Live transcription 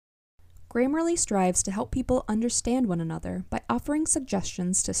Grammarly strives to help people understand one another by offering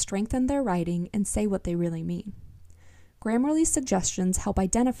suggestions to strengthen their writing and say what they really mean. Grammarly's suggestions help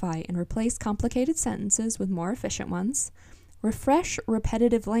identify and replace complicated sentences with more efficient ones, refresh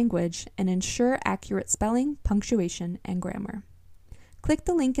repetitive language, and ensure accurate spelling, punctuation, and grammar. Click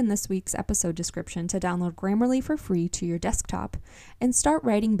the link in this week's episode description to download Grammarly for free to your desktop and start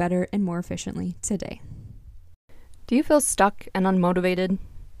writing better and more efficiently today. Do you feel stuck and unmotivated?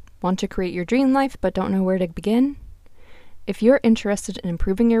 Want to create your dream life but don't know where to begin? If you're interested in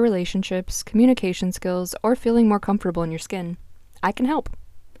improving your relationships, communication skills, or feeling more comfortable in your skin, I can help.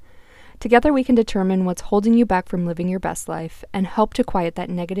 Together we can determine what's holding you back from living your best life and help to quiet that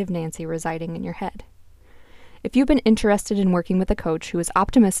negative Nancy residing in your head. If you've been interested in working with a coach who is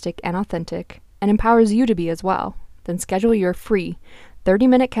optimistic and authentic and empowers you to be as well, then schedule your free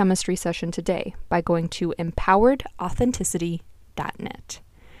 30-minute chemistry session today by going to empoweredauthenticity.net.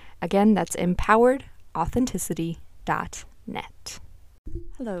 Again, that's empoweredauthenticity.net.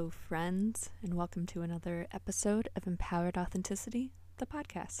 Hello, friends, and welcome to another episode of Empowered Authenticity, the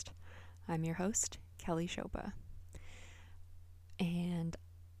podcast. I'm your host, Kelly Shoba. And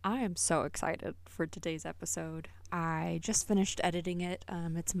I am so excited for today's episode. I just finished editing it.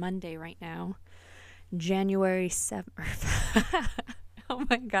 It's Monday right now, January 7th. Oh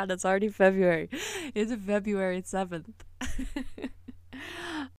my God, it's already February. It's February 7th.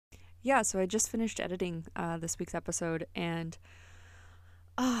 Yeah, so I just finished editing this week's episode, and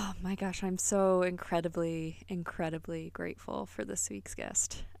oh my gosh, I'm so incredibly grateful for this week's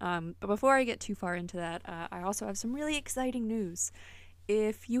guest. But before I get too far into that, I also have some really exciting news.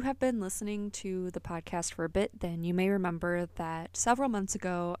 If you have been listening to the podcast for a bit, then you may remember that several months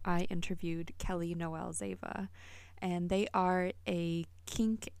ago I interviewed Kelly Noel Zava, and they are a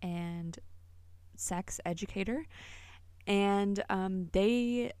kink and sex educator, and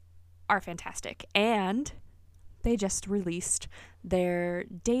they are fantastic, and they just released their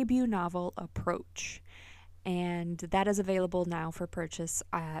debut novel, Approach, and that is available now for purchase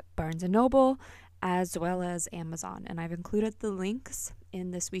at Barnes & Noble as well as Amazon, and I've included the links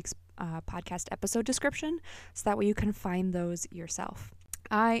in this week's podcast episode description so that way you can find those yourself.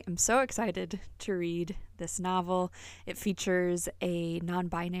 I am so excited to read this novel. It features a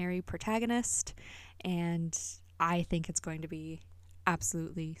non-binary protagonist, and I think it's going to be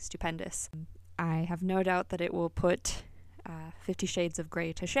absolutely stupendous. I have no doubt that it will put 50 Shades of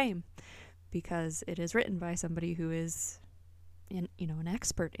Grey to shame because it is written by somebody who is an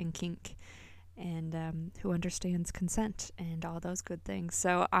expert in kink and who understands consent and all those good things.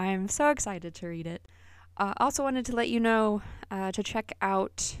 So I'm so excited to read it. Also wanted to let you know to check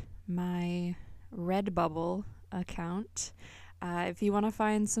out my Redbubble account if you want to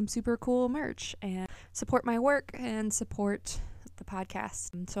find some super cool merch and support my work and support the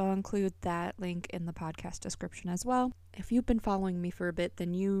podcast. So I'll include that link in the podcast description as well. If you've been following me for a bit,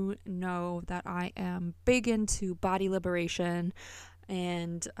 then you know that I am big into body liberation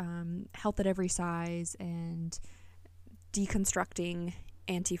and health at every size and deconstructing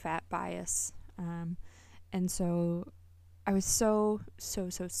anti-fat bias. And so I was so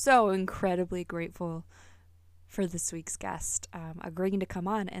incredibly grateful for this week's guest agreeing to come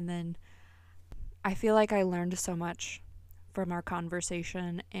on, and then I feel like I learned so much from our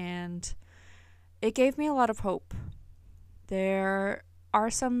conversation, and it gave me a lot of hope. There are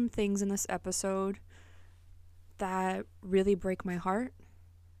some things in this episode that really break my heart,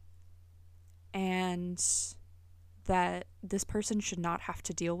 and that this person should not have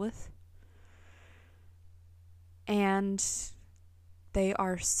to deal with. And they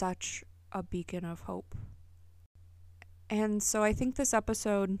are such a beacon of hope. And so I think this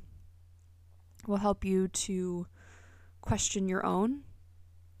episode will help you to question your own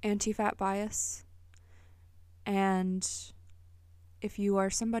anti-fat bias. And if you are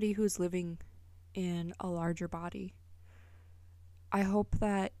somebody who's living in a larger body, I hope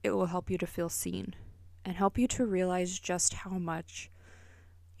that it will help you to feel seen and help you to realize just how much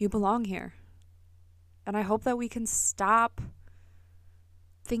you belong here. And I hope that we can stop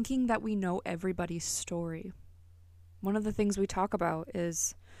thinking that we know everybody's story. One of the things we talk about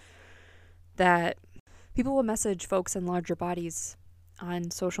is that people will message folks in larger bodies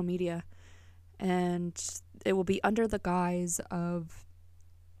on social media, and it will be under the guise of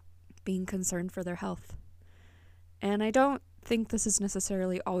being concerned for their health. And I don't think this is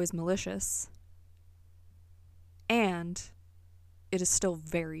necessarily always malicious, and it is still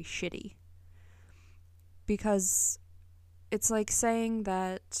very shitty. Because it's like saying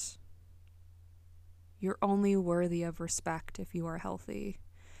that you're only worthy of respect if you are healthy.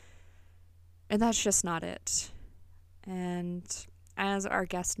 And that's just not it. And as our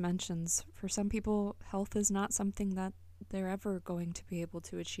guest mentions, for some people, health is not something that they're ever going to be able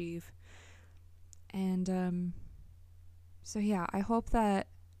to achieve. And so yeah, I hope that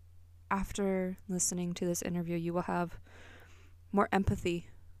after listening to this interview, you will have more empathy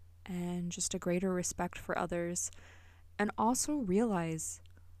and just a greater respect for others, and also realize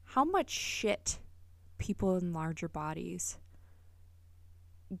how much shit people in larger bodies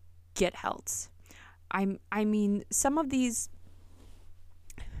get held. I mean, some of the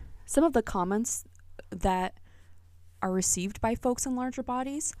comments that are received by folks in larger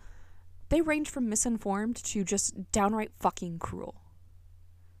bodies, they range from misinformed to just downright fucking cruel.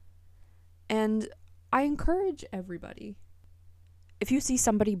 And I encourage everybody, if you see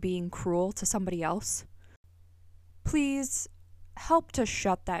somebody being cruel to somebody else, please help to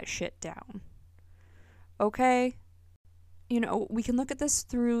shut that shit down. Okay? You know, we can look at this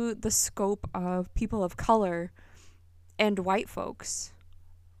through the scope of people of color and white folks,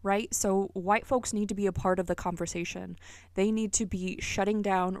 right? So white folks need to be a part of the conversation. They need to be shutting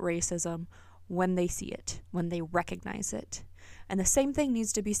down racism when they see it, when they recognize it. And the same thing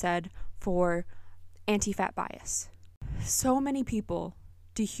needs to be said for anti-fat bias. So many people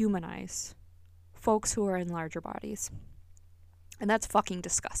dehumanize folks who are in larger bodies. And that's fucking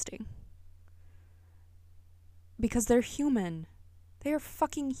disgusting. Because they're human. They are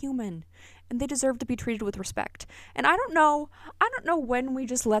fucking human. And they deserve to be treated with respect. And I don't know when we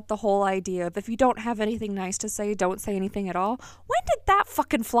just let the whole idea of if you don't have anything nice to say, don't say anything at all. When did that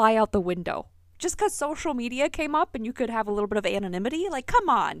fucking fly out the window? Just because social media came up and you could have a little bit of anonymity? Like, come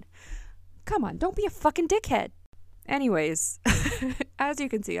on. Come on, don't be a fucking dickhead. Anyways, as you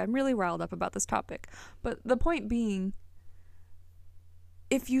can see, I'm really riled up about this topic. But the point being,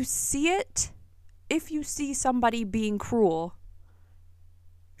 if you see somebody being cruel,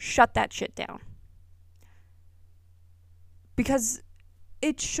 shut that shit down. Because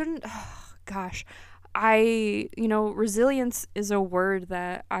it shouldn't, resilience is a word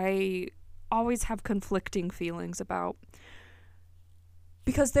that I always have conflicting feelings about.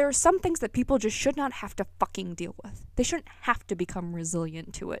 Because there are some things that people just should not have to fucking deal with. They shouldn't have to become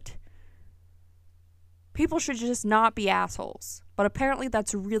resilient to it. People should just not be assholes. But apparently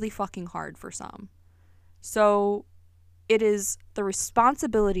that's really fucking hard for some. So it is the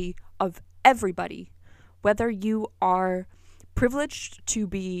responsibility of everybody, whether you are privileged to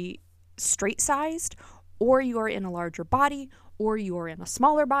be straight-sized, or you are in a larger body, or you are in a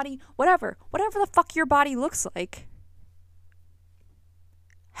smaller body, whatever the fuck your body looks like,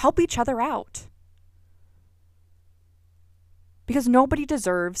 help each other out. Because nobody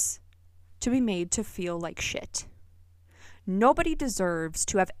deserves to be made to feel like shit. Nobody deserves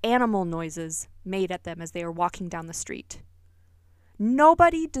to have animal noises made at them as they are walking down the street.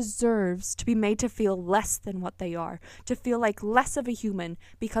 Nobody deserves to be made to feel less than what they are, to feel like less of a human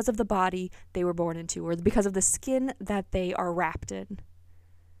because of the body they were born into or because of the skin that they are wrapped in.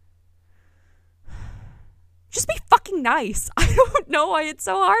 Just be fucking nice. I don't know why it's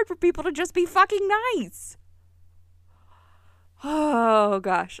so hard for people to just be fucking nice. Oh,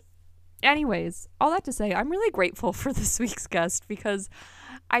 gosh. Anyways, all that to say, I'm really grateful for this week's guest because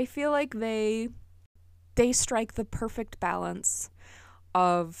I feel like they strike the perfect balance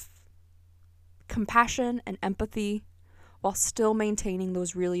of compassion and empathy while still maintaining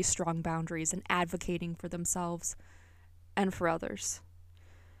those really strong boundaries and advocating for themselves and for others.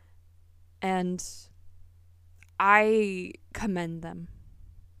 And I commend them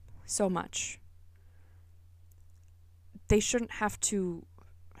so much. They shouldn't have to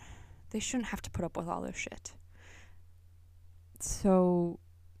put up with all this shit. So,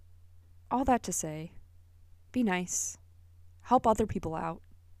 all that to say, be nice. Help other people out.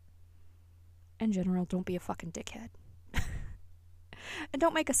 In general, don't be a fucking dickhead. And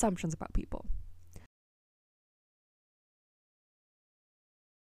don't make assumptions about people.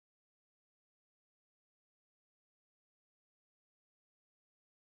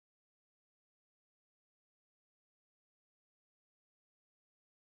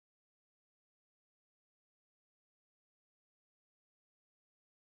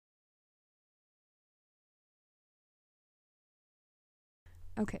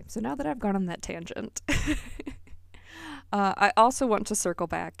 Okay, so now that I've gone on that tangent, I also want to circle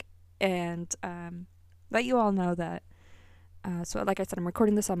back and let you all know that, so like I said, I'm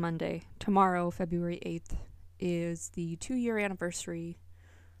recording this on Monday. Tomorrow, February 8th, is the 2-year anniversary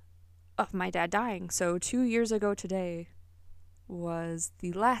of my dad dying. So 2 years ago today was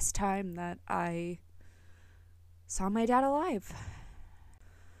the last time that I saw my dad alive.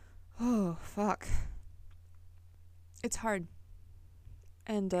 Oh, fuck. It's hard.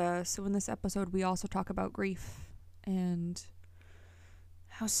 And so in this episode, we also talk about grief and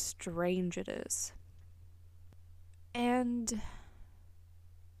how strange it is. And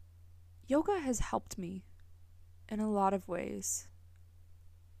yoga has helped me in a lot of ways.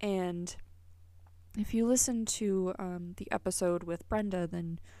 And if you listen to the episode with Brenda,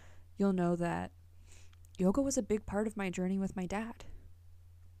 then you'll know that yoga was a big part of my journey with my dad.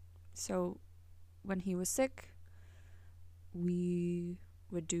 So when he was sick, we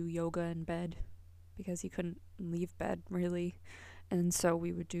would do yoga in bed because he couldn't leave bed really. And so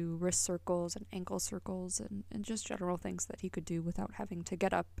we would do wrist circles and ankle circles and just general things that he could do without having to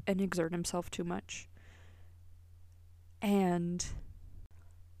get up and exert himself too much. And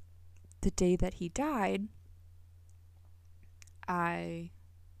the day that he died, I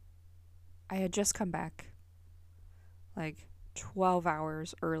had just come back like 12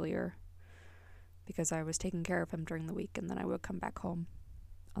 hours earlier because I was taking care of him during the week, and then I would come back home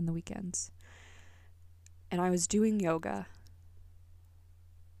on the weekends. And I was doing yoga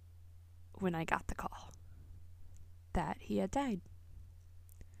when I got the call that he had died.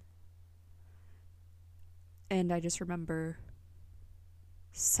 And I just remember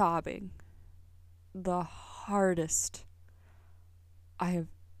sobbing the hardest I have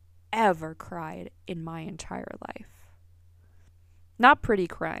ever cried in my entire life. Not pretty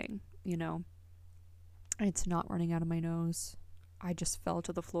crying, you know. It's not running out of my nose. I just fell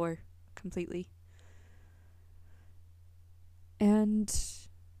to the floor completely. And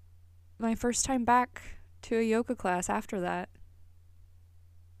my first time back to a yoga class after that,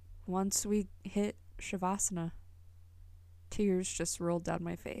 once we hit Shavasana, tears just rolled down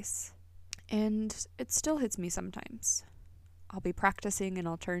my face. And it still hits me sometimes. I'll be practicing and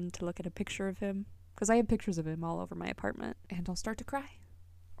I'll turn to look at a picture of him, because I have pictures of him all over my apartment, and I'll start to cry.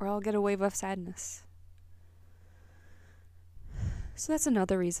 Or I'll get a wave of sadness. So that's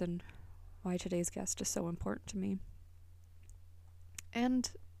another reason why today's guest is so important to me.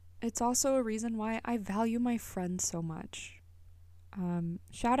 And it's also a reason why I value my friends so much.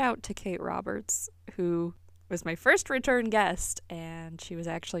 Shout out to Kate Roberts, who was my first return guest, and she was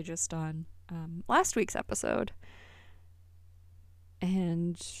actually just on last week's episode.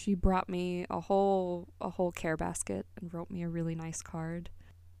 And she brought me a whole care basket and wrote me a really nice card.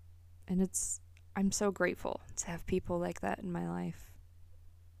 And I'm so grateful to have people like that in my life.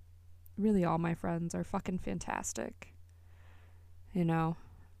 Really, all my friends are fucking fantastic. You know,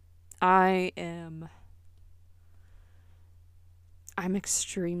 I'm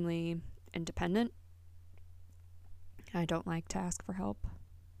extremely independent. I don't like to ask for help.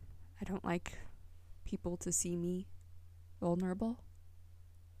 I don't like people to see me vulnerable.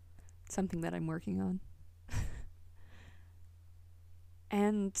 It's something that I'm working on.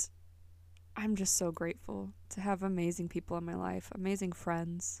 And I'm just so grateful to have amazing people in my life, amazing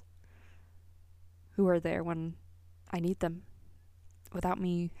friends who are there when I need them without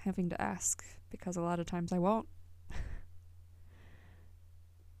me having to ask, because a lot of times I won't.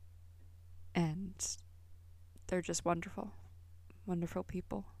 And they're just wonderful, wonderful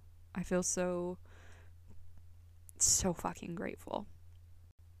people. I feel so fucking grateful.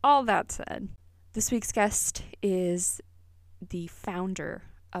 All that said, this week's guest is the founder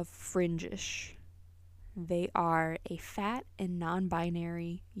of Fringish. They are a fat and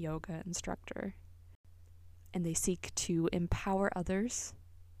non-binary yoga instructor, and they seek to empower others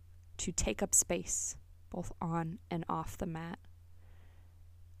to take up space both on and off the mat.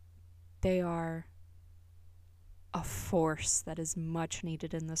 They are a force that is much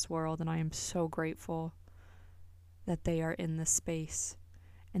needed in this world, and I am so grateful that they are in this space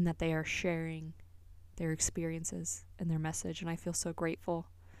and that they are sharing their experiences and their message. And I feel so grateful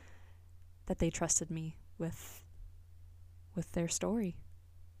that they trusted me with their story.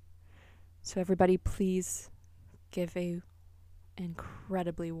 So everybody, please give a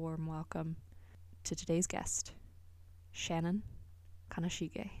incredibly warm welcome to today's guest, Shannon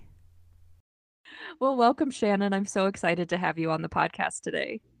Kanashige. Well, welcome, Shannon. I'm so excited to have you on the podcast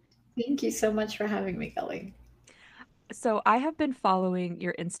today. Thank you so much for having me, Kelly. So I have been following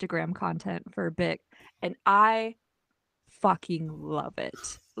your Instagram content for a bit, and I fucking love it.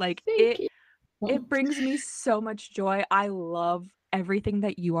 Like, it brings me so much joy. I love everything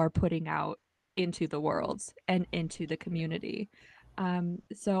that you are putting out into the world and into the community.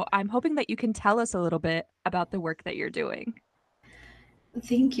 So I'm hoping that you can tell us a little bit about the work that you're doing.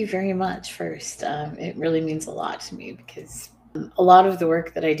 Thank you very much first. It really means a lot to me because a lot of the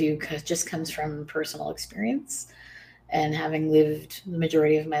work that I do just comes from personal experience, and having lived the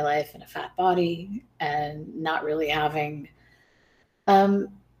majority of my life in a fat body and not really having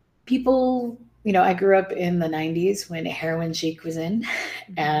people, I grew up in the 90s when heroin chic was in,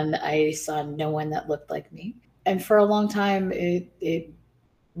 and I saw no one that looked like me. And for a long time, it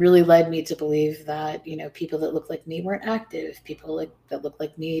really led me to believe that, people that look like me weren't active. People that look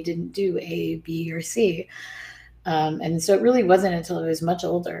like me didn't do A, B, or C. And so it really wasn't until I was much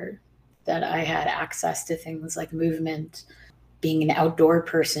older that I had access to things like movement. Being an outdoor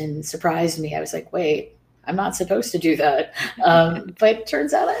person surprised me. I was like, wait, I'm not supposed to do that. But it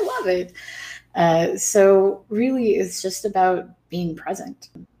turns out I love it. So really, it's just about being present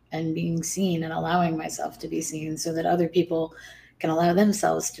and being seen and allowing myself to be seen so that other people can allow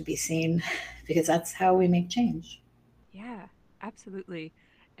themselves to be seen, because that's how we make change. Yeah, absolutely.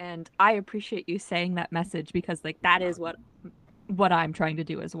 And I appreciate you saying that message, because like that is what I'm trying to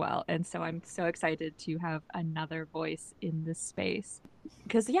do as well. And so I'm so excited to have another voice in this space.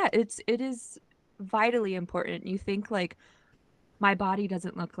 Because yeah, it is vitally important. You think like my body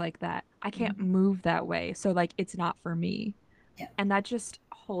doesn't look like that. I can't move that way. So like it's not for me. Yeah. And that just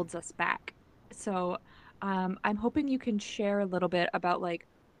holds us back. So I'm hoping you can share a little bit about like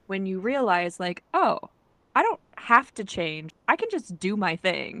when you realize like, oh, I don't have to change. I can just do my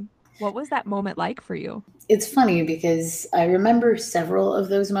thing. What was that moment like for you? It's funny because I remember several of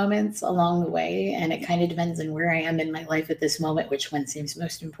those moments along the way, and it kind of depends on where I am in my life at this moment, which one seems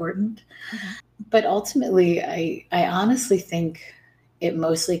most important. Mm-hmm. But ultimately, I honestly think it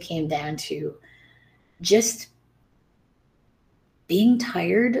mostly came down to just being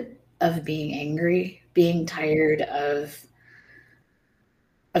tired of being angry, being tired of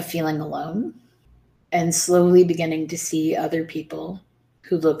feeling alone, and slowly beginning to see other people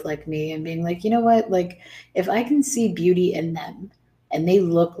who look like me and being like, you know what? Like, if I can see beauty in them and they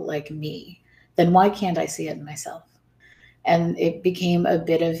look like me, then why can't I see it in myself? And it became a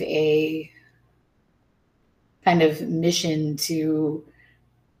bit of a kind of mission to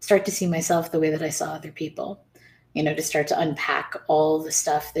start to see myself the way that I saw other people, to start to unpack all the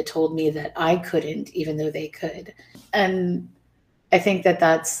stuff that told me that I couldn't, even though they could. And I think that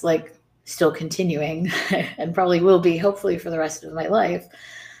that's like still continuing and probably will be, hopefully, for the rest of my life.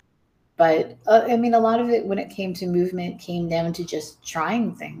 But I mean, a lot of it when it came to movement came down to just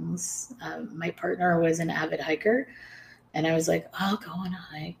trying things. My partner was an avid hiker, and I was like, I'll go on a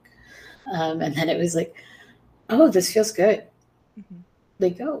hike. And then it was like, oh, this feels good. Mm-hmm.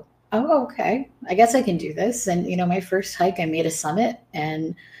 Like, oh, okay. I guess I can do this. And, my first hike, I made a summit,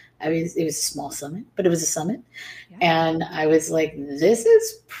 and it was a small summit, but it was a summit. Yeah. And I was like, this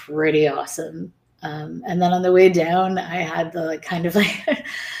is pretty awesome. And then on the way down, I had the kind of like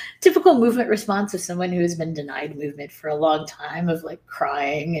typical movement response of someone who has been denied movement for a long time, of like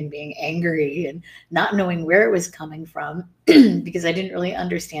crying and being angry and not knowing where it was coming from because I didn't really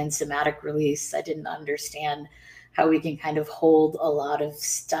understand somatic release. I didn't understand how we can kind of hold a lot of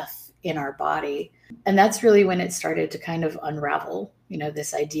stuff in our body. And that's really when it started to kind of unravel,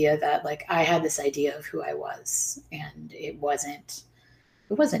 this idea that like I had this idea of who I was, and it wasn't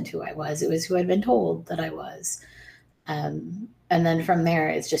who I was. It was who I'd been told that I was. And then from there,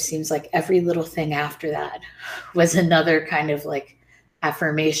 it just seems like every little thing after that was another kind of like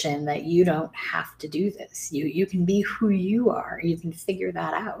affirmation that you don't have to do this. You can be who you are. You can figure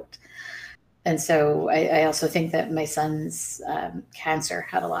that out. And so I also think that my son's cancer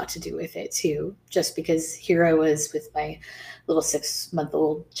had a lot to do with it too, just because here I was with my little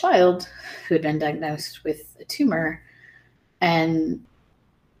 6-month-old child who had been diagnosed with a tumor, and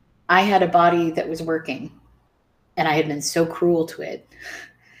I had a body that was working, and I had been so cruel to it.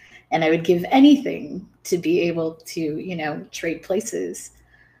 And I would give anything to be able to, trade places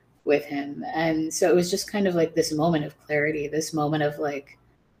with him. And so it was just kind of like this moment of clarity, this moment of like,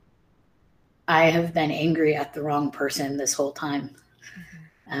 I have been angry at the wrong person this whole time.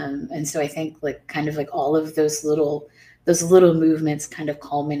 Mm-hmm. And so I think like kind of like all of those little movements kind of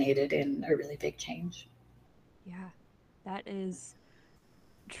culminated in a really big change. Yeah, that is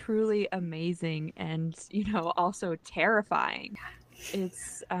truly amazing, and also terrifying.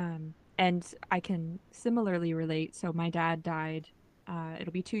 It's and I can similarly relate. So my dad died,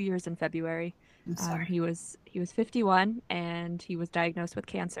 it'll be 2 years in February. I'm sorry. He was 51, and he was diagnosed with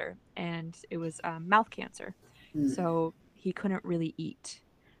cancer, and it was mouth cancer. So he couldn't really eat,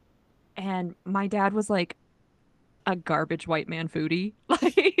 and my dad was like a garbage white man foodie.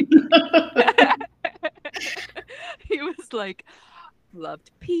 Like he was like loved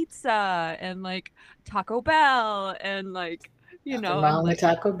pizza and like Taco Bell and like Nothing wrong with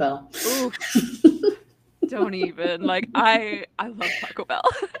Taco Bell. Ooh, don't even like I love Taco Bell.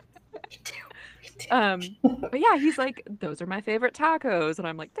 Me too. But yeah, he's like, those are my favorite tacos, and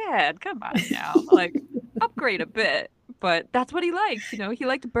I'm like, Dad, come on now, like upgrade a bit. But that's what he liked. He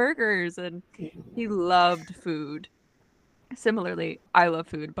liked burgers and he loved food. Similarly, I love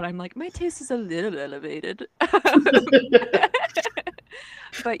food, but I'm like, my taste is a little elevated.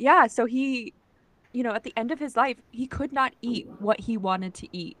 But yeah, so he, at the end of his life, he could not eat what he wanted to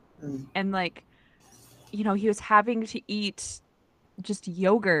eat. Mm. And like, he was having to eat just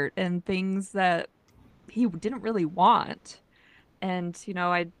yogurt and things that he didn't really want. And,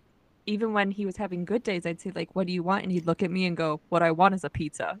 I even when he was having good days, I'd say like, "What do you want?" And he'd look at me and go, "What I want is a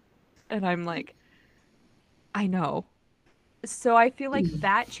pizza." And I'm like, "I know." So I feel like Mm.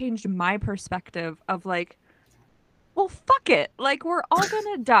 that changed my perspective of like, well, fuck it. Like we're all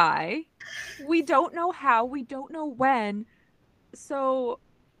gonna die. We don't know how, we don't know when. So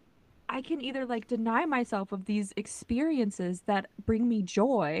I can either like deny myself of these experiences that bring me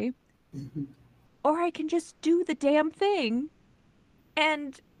joy, Mhm. or I can just do the damn thing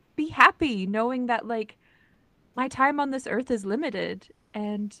and be happy knowing that like my time on this earth is limited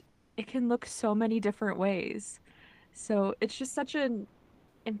and it can look so many different ways. So it's just such an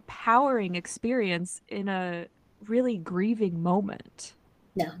empowering experience in a really grieving moment.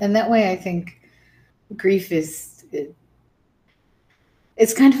 Yeah. And that way, I think grief it's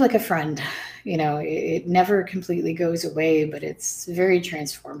kind of like a friend. It never completely goes away, but it's very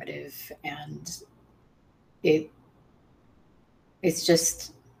transformative, and it it's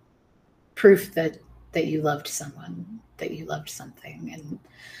just proof that you loved someone, that you loved something,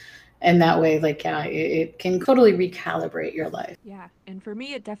 and that way, like, yeah, it can totally recalibrate your life. Yeah, and for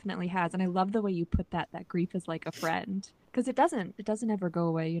me it definitely has, and I love the way you put that grief is like a friend, because it doesn't ever go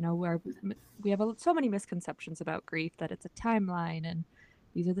away, where we have so many misconceptions about grief that it's a timeline and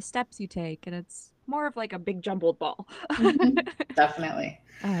these are the steps you take and it's more of like a big jumbled ball. Mhm. Definitely.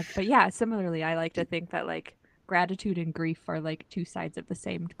 But yeah, similarly, I like to think that like gratitude and grief are like two sides of the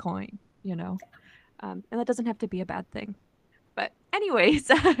same coin, and that doesn't have to be a bad thing. But anyways,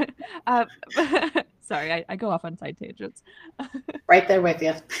 uh, sorry, I go off on side tangents. Right there with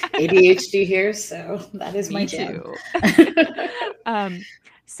you. ADHD here, so that is my Me jam. too. um,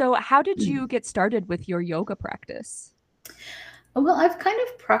 so how did you get started with your yoga practice? Well, I've kind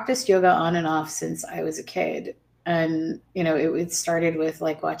of practiced yoga on and off since I was a kid. And, it started with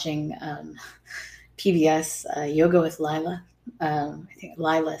like watching PBS, Yoga with Lila. I think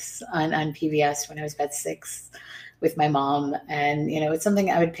Lilas on PBS when I was about 6 with my mom. And, it's something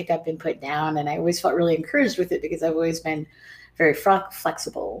I would pick up and put down. And I always felt really encouraged with it because I've always been very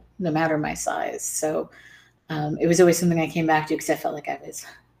flexible, no matter my size. So it was always something I came back to because I felt like I was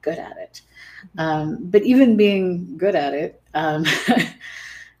good at it. But even being good at it,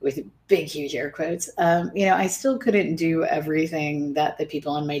 with big, huge air quotes, I still couldn't do everything that the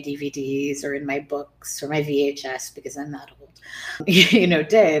people on my DVDs or in my books or my VHS, because I'm that old,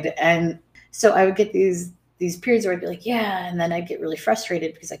 did. And so I would get these periods where I'd be like, yeah, and then I'd get really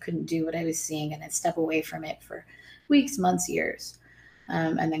frustrated because I couldn't do what I was seeing, and I'd step away from it for weeks, months, years,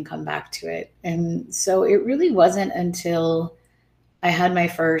 and then come back to it. And so it really wasn't until I had my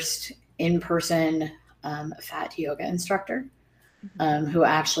first in-person fat yoga instructor, who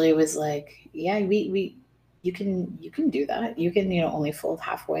actually was like, "Yeah, we you can do that. You can only fold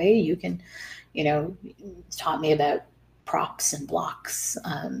halfway. You can, taught me about props and blocks.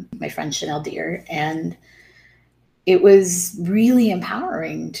 My friend Chanel Deere, and it was really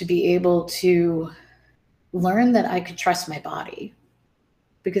empowering to be able to learn that I could trust my body,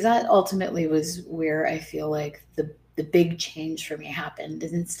 because that ultimately was where I feel like the big change for me happened.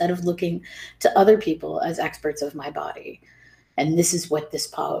 And instead of looking to other people as experts of my body, and this is what this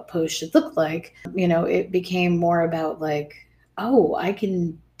pose should look like, it became more about like, oh, I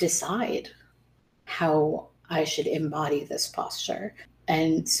can decide how I should embody this posture.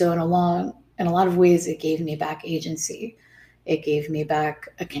 And so in a lot of ways, it gave me back agency. It gave me back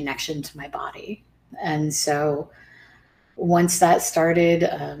a connection to my body. And so once that started,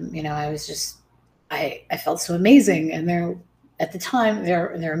 I was just, I felt so amazing. And at the time,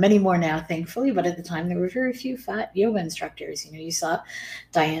 there are many more now, thankfully, but at the time there were very few fat yoga instructors. You saw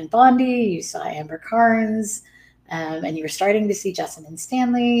Diane Bondi, you saw Amber Carnes, and you were starting to see Jessamine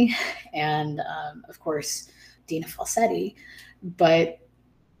Stanley, and of course Dina Falsetti. But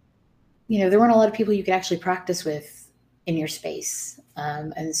there weren't a lot of people you could actually practice with in your space,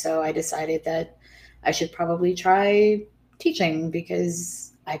 and so I decided that I should probably try teaching,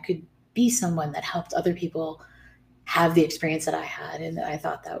 because I could be someone that helped other people have the experience that I had. And I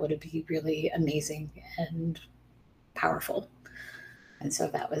thought that would be really amazing and powerful. And so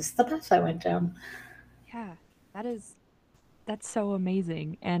that was the path I went down. Yeah, that is that's so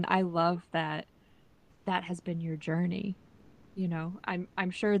amazing, and I love that that has been your journey.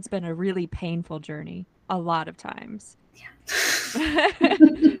 I'm sure it's been a really painful journey a lot of times.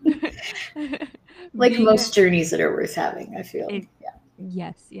 Like Being most journeys that are worth having, I feel. it, Yeah.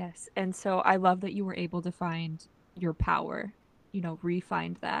 yes, yes. And so I love that you were able to find your power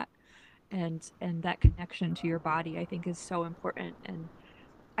re-find that, and that connection to your body, I think, is so important. And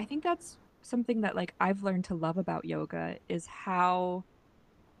I think that's something that like I've learned to love about yoga, is how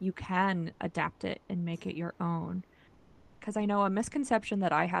you can adapt it and make it your own. Because I know a misconception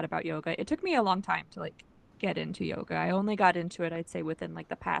that I had about yoga, it took me a long time to like get into yoga. I only got into it, I'd say, within like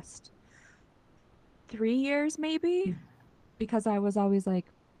the past 3 years, maybe, because I was always like,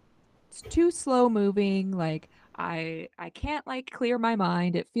 it's too slow moving. Like I can't like clear my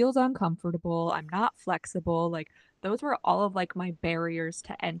mind. It feels uncomfortable. I'm not flexible. Like those were all of like my barriers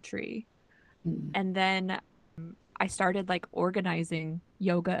to entry. Mm. And then I started like organizing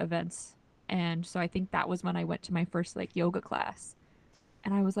yoga events. And so I think that was when I went to my first like yoga class.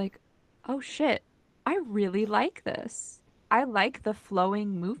 And I was like, oh shit, I really like this. I like the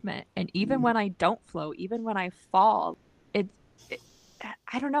flowing movement. And even Mm. when I don't flow, even when I fall, it, it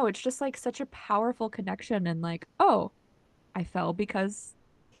I don't know, it's just like such a powerful connection. And like, oh, I fell because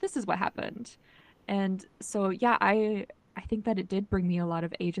this is what happened. And so yeah, I think that it did bring me a lot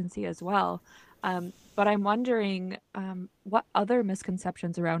of agency as well. But I'm wondering, what other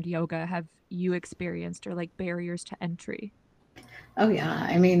misconceptions around yoga have you experienced, or like barriers to entry? Oh yeah.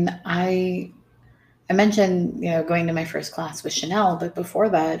 I mean, I mentioned, going to my first class with Chanel, but before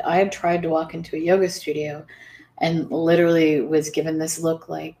that, I had tried to walk into a yoga studio and literally was given this look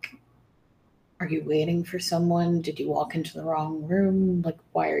like, are you waiting for someone? Did you walk into the wrong room? Like,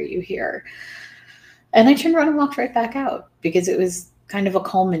 why are you here? And I turned around and walked right back out because it was kind of a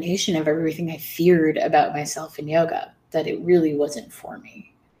culmination of everything I feared about myself in yoga, that it really wasn't for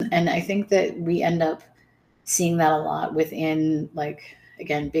me. And I think that we end up seeing that a lot within, like,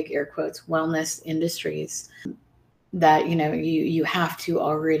 again, big air quotes, wellness industries, that, you have to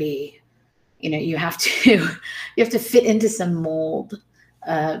already, you have to you have to fit into some mold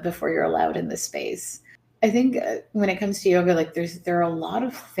before you're allowed in this space. I think when it comes to yoga, like there are a lot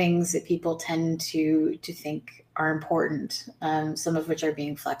of things that people tend to think are important. Some of which are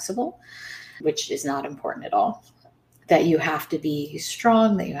being flexible, which is not important at all. That you have to be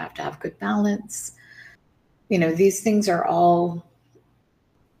strong, that you have to have good balance. These things are all,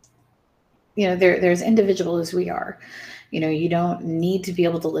 they're as individual as we are. You don't need to be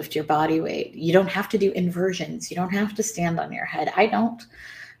able to lift your body weight. You don't have to do inversions. You don't have to stand on your head. I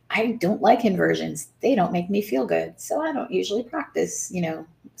don't like inversions. They don't make me feel good. So I don't usually practice,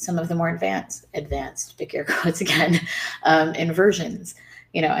 some of the more advanced, big air quotes again, inversions.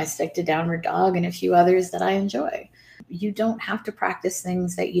 I stick to downward dog and a few others that I enjoy. You don't have to practice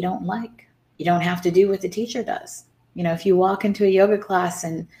things that you don't like. You don't have to do what the teacher does. If you walk into a yoga class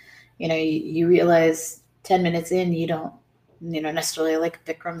and, you realize 10 minutes in, you don't, necessarily like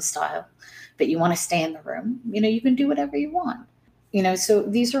Bikram style, but you want to stay in the room, you can do whatever you want. So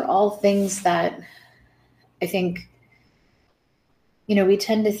these are all things that I think, we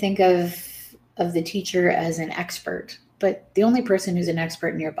tend to think of the teacher as an expert, but the only person who's an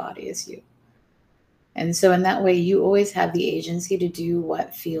expert in your body is you. And so in that way, you always have the agency to do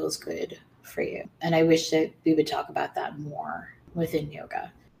what feels good for you. And I wish that we would talk about that more within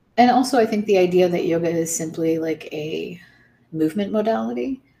yoga. And also, I think the idea that yoga is simply like a movement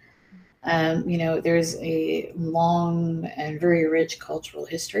modality. There's a long and very rich cultural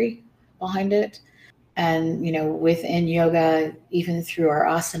history behind it. And, within yoga, even through our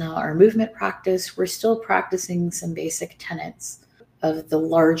asana, our movement practice, we're still practicing some basic tenets of the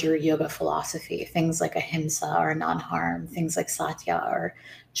larger yoga philosophy, things like ahimsa or non-harm, things like satya or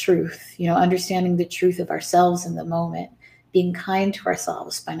truth, understanding the truth of ourselves in the moment, being kind to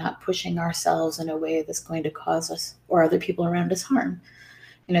ourselves by not pushing ourselves in a way that's going to cause us or other people around us harm.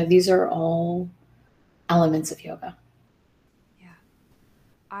 These are all elements of yoga. Yeah.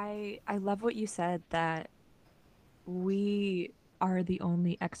 I love what you said, that we are the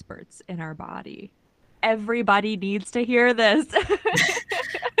only experts in our body. Everybody needs to hear this. That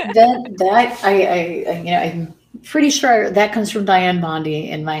I'm pretty sure that comes from Diane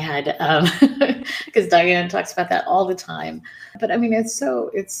Bondi in my head, because Diane talks about that all the time. But I mean, it's so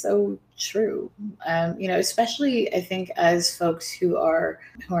true. Especially I think as folks who are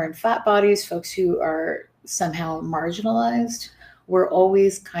in fat bodies, folks who are somehow marginalized, we're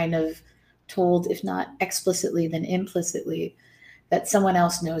always kind of told, if not explicitly, then implicitly, that someone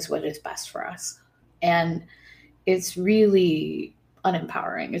else knows what is best for us, and it's really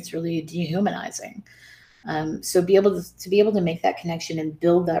unempowering. It's really dehumanizing. So be able to make that connection and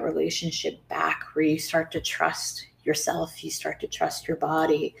build that relationship back, where you start to trust yourself, you start to trust your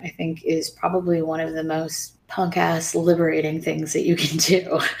body, I think is probably one of the most punk ass liberating things that you can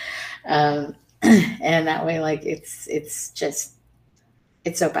do. And that way, like it's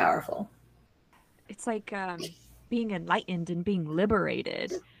so powerful. It's like being enlightened and being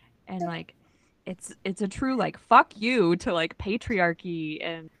liberated. And like it's a true like fuck you to like patriarchy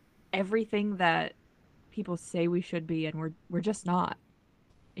and everything that people say we should be, and we're just not.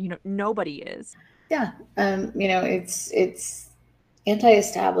 You know, nobody is. Yeah. It's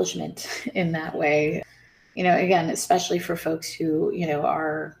anti-establishment in that way. Again, especially for folks who,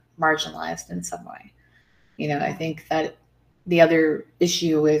 are marginalized in some way. I think that the other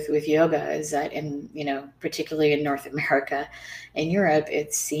issue with yoga is that particularly in North America and Europe,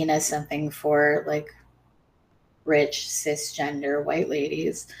 it's seen as something for like rich, cisgender white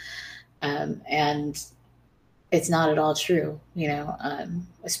ladies. And it's not at all true,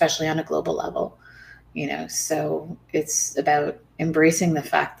 especially on a global level. So it's about embracing the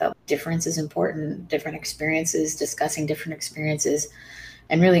fact that difference is important, different experiences, discussing different experiences,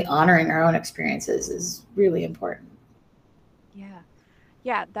 and really honoring our own experiences is really important.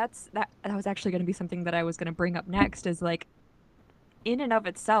 Yeah, that was actually going to be something that I was going to bring up next, is like, in and of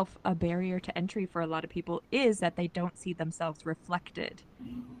itself, a barrier to entry for a lot of people is that they don't see themselves reflected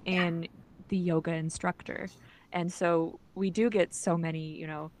in the yoga instructor. And so we do get so many,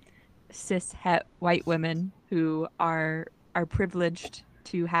 cis het white women who are privileged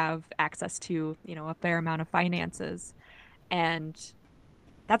to have access to, a fair amount of finances. And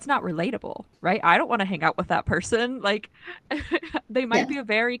that's not relatable, right? I don't want to hang out with that person. Like, they might Yeah. be a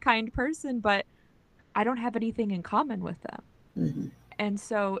very kind person, but I don't have anything in common with them. Mm-hmm. And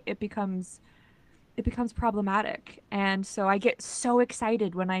so it becomes problematic. And so I get so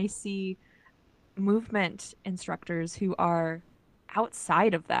excited when I see movement instructors who are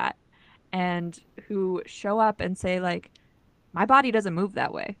outside of that and who show up and say like, my body doesn't move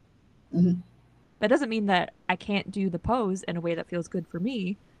that way. Mm-hmm. That doesn't mean that I can't do the pose in a way that feels good for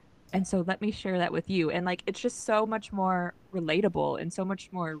me. And so let me share that with you. And like, it's just so much more relatable and so much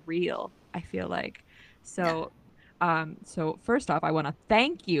more real, I feel like. So, so first off, I want to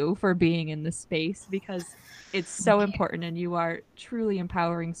thank you for being in this space, because it's so important and you are truly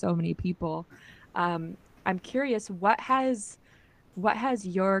empowering so many people. I'm curious, what has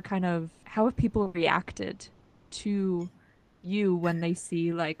your kind of, how have people reacted to you when they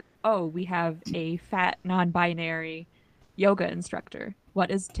see like, oh, we have a fat non-binary yoga instructor? What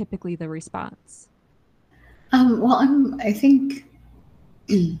is typically the response? Well, I think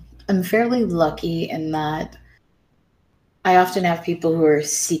I'm fairly lucky in that I often have people who are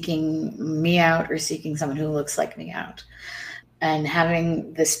seeking me out or seeking someone who looks like me out. And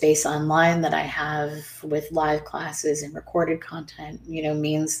having the space online that I have with live classes and recorded content,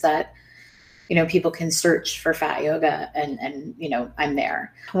 means that, people can search for fat yoga and I'm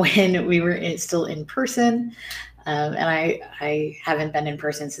there. When we were still in person, and I haven't been in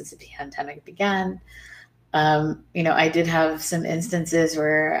person since the pandemic began. I did have some instances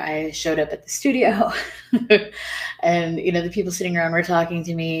where I showed up at the studio and, the people sitting around were talking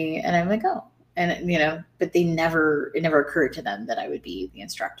to me and I'm like, oh, and, but it never occurred to them that I would be the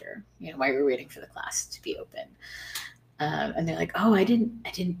instructor, while we were waiting for the class to be open. And they're like, oh, I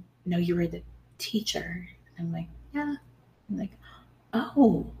didn't know you were the teacher. And I'm like, yeah. I'm like,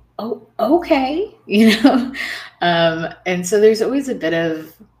 oh, okay. And so there's always a bit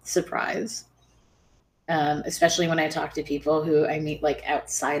of surprise. Especially when I talk to people who I meet like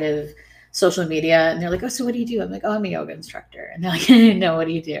outside of social media and they're like, oh, so what do you do? I'm like, oh, I'm a yoga instructor. And they're like, no, what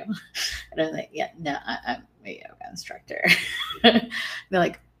do you do? And I'm like, yeah, no, I'm a yoga instructor. They're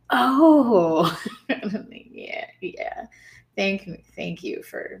like, oh, and I'm like, yeah. Thank you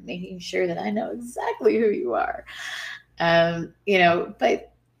for making sure that I know exactly who you are.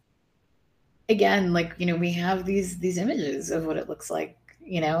 But again, like, we have these images of what it looks like,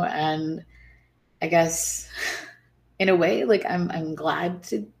 and I guess in a way, like I'm glad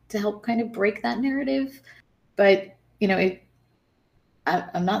to help kind of break that narrative, but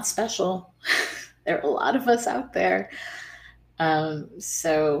I'm not special. There are a lot of us out there,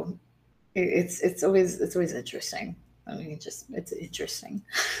 so it's always interesting. I mean, it's interesting.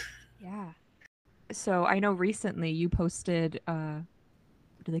 Yeah. So I know recently you posted, do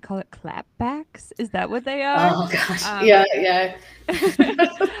they call it clapbacks? Is that what they are? Oh gosh, yeah.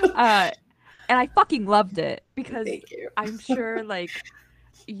 And I fucking loved it because Thank you. I'm sure like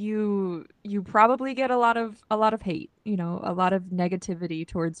you probably get a lot of hate, a lot of negativity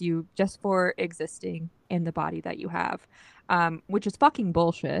towards you just for existing in the body that you have, which is fucking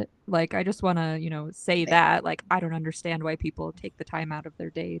bullshit. Like, I just want to, say that, like, I don't understand why people take the time out of their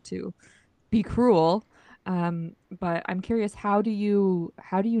day to be cruel. But I'm curious, how do you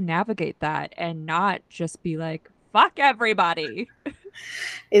navigate that and not just be like, fuck everybody?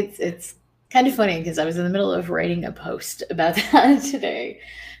 It's kind of funny because I was in the middle of writing a post about that today.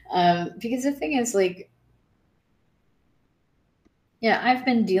 Because the thing is, like, Yeah, I've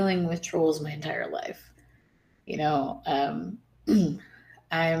been dealing with trolls my entire life. You know, I'm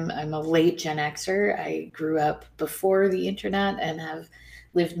a late Gen Xer. I grew up before the internet and have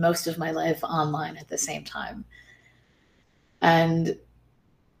lived most of my life online at the same time. And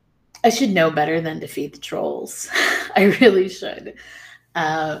I should know better than to feed the trolls. I really should.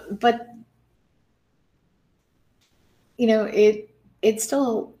 But you know, it's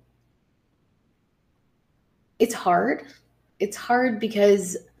still it's hard. It's hard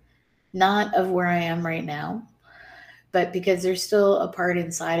because not of where I am right now, but because there's still a part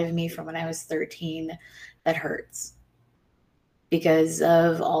inside of me from when I was 13 that hurts because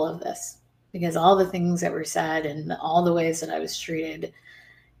of all of this, because all the things that were said and all the ways that I was treated.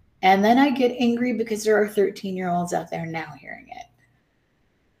 And then I get angry because there are 13-year-olds out there now hearing it.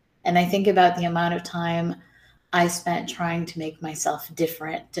 And I think about the amount of time I spent trying to make myself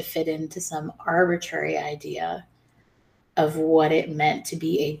different to fit into some arbitrary idea of what it meant to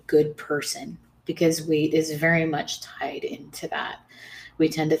be a good person, because weight is very much tied into that. We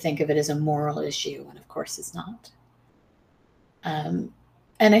tend to think of it as a moral issue, and of course it's not. And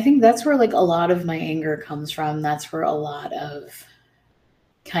I think that's where like a lot of my anger comes from. That's where a lot of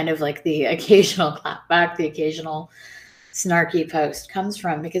kind of like the occasional clapback, the occasional snarky post comes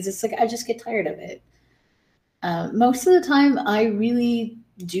from, because it's like I just get tired of it. Most of the time, I really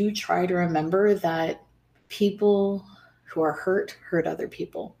do try to remember that people who are hurt other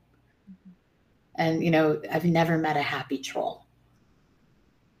people. And, you know, I've never met a happy troll.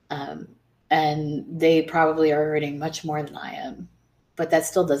 And they probably are hurting much more than I am. But that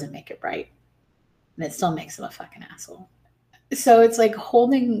still doesn't make it right. And it still makes them a fucking asshole. So it's like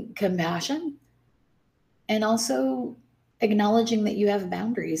holding compassion and also acknowledging that you have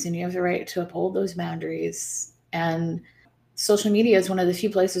boundaries and you have the right to uphold those boundaries. And social media is one of the few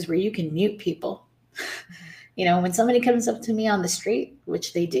places where you can mute people. You know, when somebody comes up to me on the street,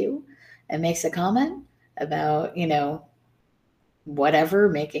 which they do, and makes a comment about, you know, whatever,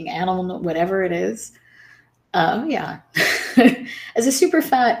 making animal, whatever it is. Oh, yeah. As a super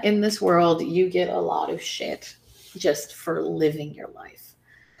fat in this world, you get a lot of shit just for living your life.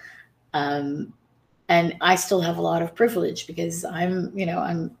 And I still have a lot of privilege because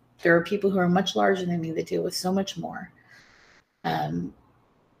there are people who are much larger than me that deal with so much more. And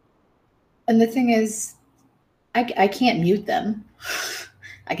the thing is, I can't mute them.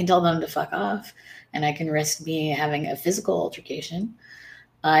 I can tell them to fuck off, and I can risk me having a physical altercation.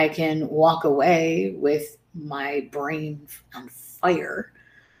 I can walk away with my brain on fire.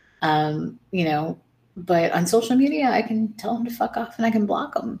 You know, but on social media, I can tell them to fuck off and I can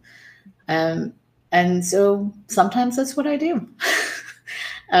block them. And so sometimes that's what I do.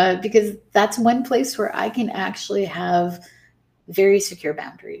 Because that's one place where I can actually have very secure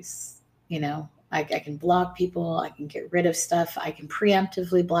boundaries. You know, I can block people, I can get rid of stuff, I can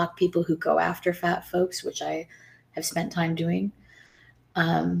preemptively block people who go after fat folks, which I have spent time doing.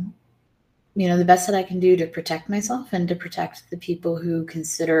 You know, the best that I can do to protect myself and to protect the people who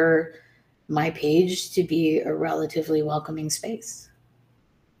consider my page to be a relatively welcoming space.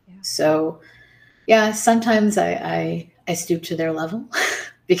 Yeah. So, yeah, sometimes I stoop to their level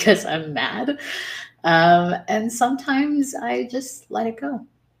because I'm mad. And sometimes I just let it go.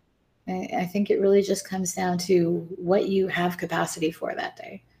 I think it really just comes down to what you have capacity for that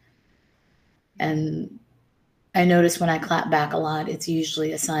day. And I notice when I clap back a lot, it's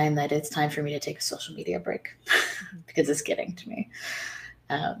usually a sign that it's time for me to take a social media break because it's getting to me.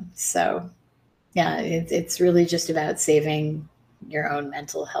 So, yeah, it's really just about saving your own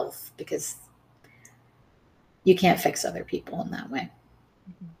mental health, because you can't fix other people in that way.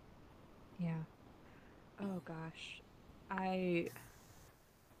 Yeah. Oh, gosh.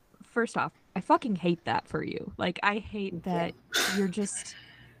 First off, I fucking hate that for you. Like, I hate that you're just...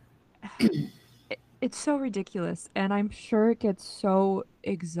 It's so ridiculous, and I'm sure it gets so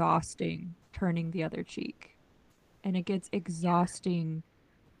exhausting turning the other cheek. And it gets exhausting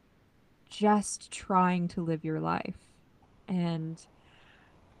just trying to live your life. And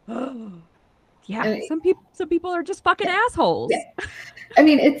yeah, I mean, some people are just fucking assholes. Yeah. I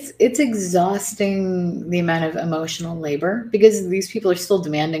mean, it's exhausting, the amount of emotional labor, because these people are still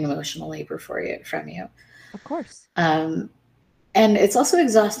demanding emotional labor from you. Of course. And it's also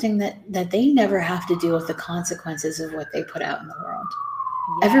exhausting that they never have to deal with the consequences of what they put out in the world.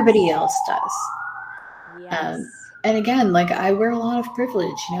 Yes. Everybody else does. Yes. And again, like, I wear a lot of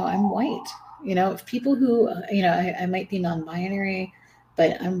privilege. You know, I'm white. You know, people who, you know, I might be non-binary,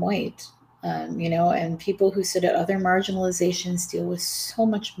 but I'm white. You know, and people who sit at other marginalizations deal with so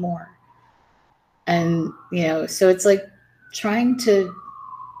much more. And, you know, so it's like trying to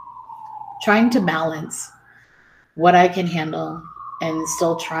balance what I can handle and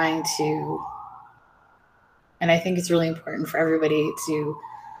still trying to, and I think it's really important for everybody to,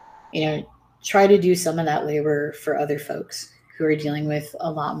 try to do some of that labor for other folks who are dealing with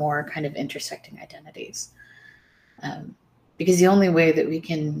a lot more kind of intersecting identities. Because the only way that we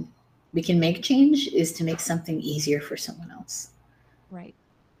can make change is to make something easier for someone else. Right.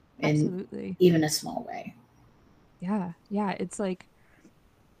 In Absolutely. even a small way. Yeah. Yeah. It's like,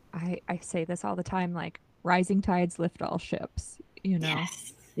 I say this all the time, like rising tides lift all ships, you know?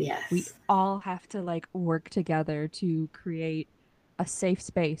 We Yes. all have to like work together to create a safe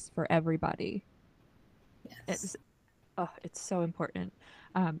space for everybody. Yes. It's so important.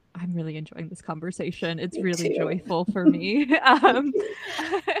 I'm really enjoying this conversation. It's Me really too. joyful for me. Me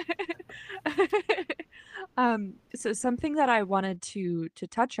too. So something that I wanted to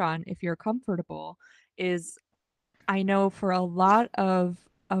touch on, if you're comfortable, is I know for a lot of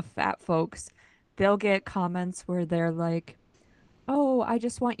fat folks, they'll get comments where they're like, "Oh, I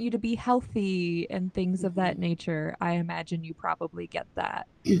just want you to be healthy," and things of that nature. I imagine you probably get that.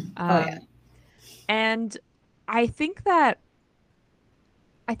 Oh yeah. And I think that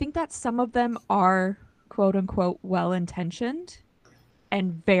some of them are quote unquote well intentioned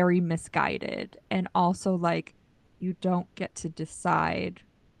and very misguided. And also like you don't get to decide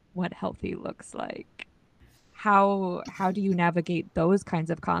what healthy looks like. How do you navigate those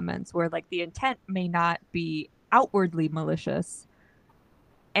kinds of comments where like the intent may not be outwardly malicious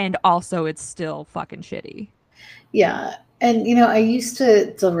and also it's still fucking shitty? Yeah. And I used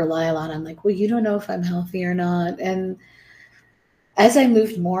to rely a lot on like, well, you don't know if I'm healthy or not. And as I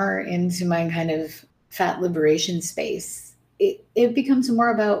moved more into my kind of fat liberation space, it becomes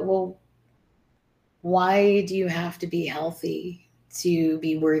more about, well, why do you have to be healthy to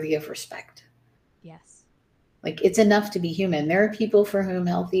be worthy of respect? Yes. Like, it's enough to be human. There are people for whom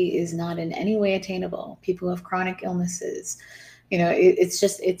healthy is not in any way attainable. People who have chronic illnesses,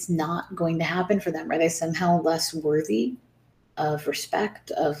 it's not going to happen for them. Are they somehow less worthy of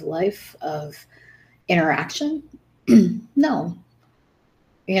respect, of life, of interaction? No.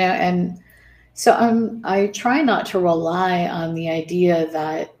 And so I try not to rely on the idea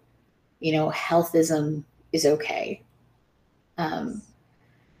that, healthism is okay. Um,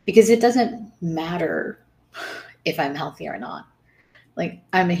 because it doesn't matter if I'm healthy or not. Like,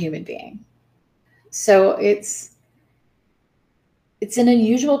 I'm a human being. So it's an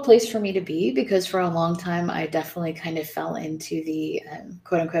unusual place for me to be, because for a long time I definitely kind of fell into the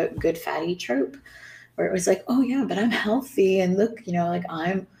quote unquote good fatty trope, where it was like, oh yeah, but I'm healthy and look, like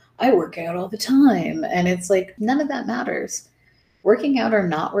I work out all the time. And it's like, none of that matters. Working out or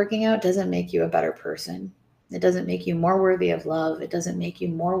not working out doesn't make you a better person. It doesn't make you more worthy of love. It doesn't make you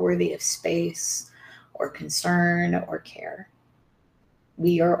more worthy of space or concern or care.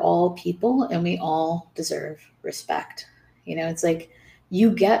 We are all people and we all deserve respect. It's like, you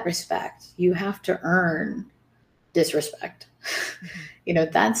get respect. You have to earn disrespect.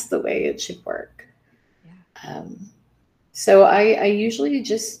 That's the way it should work. Yeah. So I usually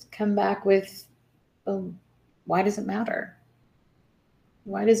just come back with, oh, why does it matter?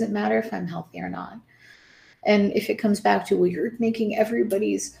 Why does it matter if I'm healthy or not? And if it comes back to, well, you're making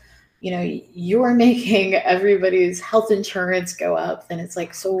everybody's health insurance go up, then it's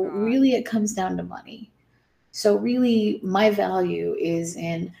like, so really it comes down to money. So really my value is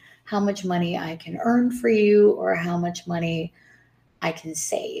in how much money I can earn for you or how much money I can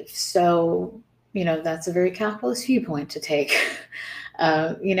save. So, that's a very capitalist viewpoint to take,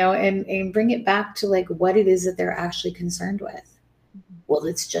 and bring it back to like what it is that they're actually concerned with. Well,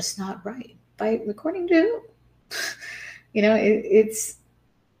 it's just not right. According to who? It's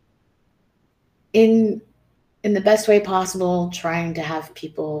in the best way possible, trying to have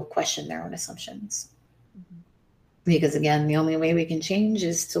people question their own assumptions. Because again, the only way we can change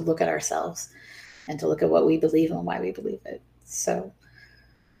is to look at ourselves and to look at what we believe and why we believe it. So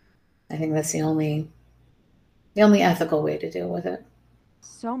I think that's the only ethical way to deal with it.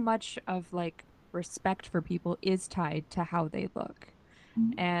 So much of like respect for people is tied to how they look.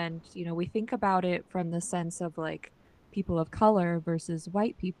 And, we think about it from the sense of like people of color versus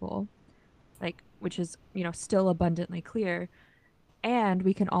white people, like, which is, still abundantly clear. And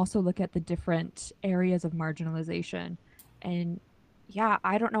we can also look at the different areas of marginalization. And yeah,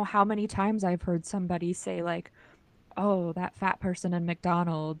 I don't know how many times I've heard somebody say, like, oh, that fat person in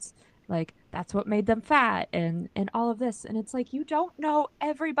McDonald's, like, that's what made them fat, and all of this. And it's like, you don't know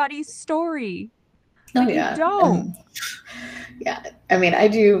everybody's story. Oh Like, you yeah. don't. Yeah. I mean, I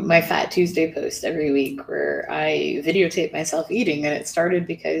do my Fat Tuesday post every week where I videotape myself eating. And it started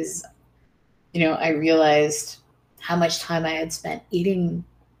because, I realized how much time I had spent eating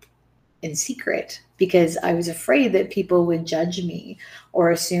in secret because I was afraid that people would judge me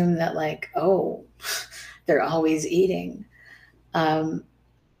or assume that, like, oh, they're always eating. And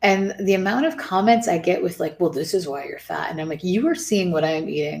the amount of comments I get with, like, well, this is why you're fat. And I'm like, you are seeing what I am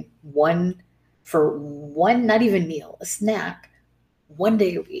eating for one, not even meal, a snack, 1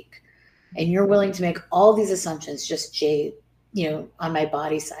 day a week. And you're willing to make all these assumptions just, on my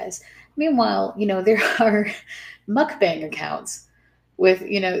body size. Meanwhile, there are mukbang accounts with,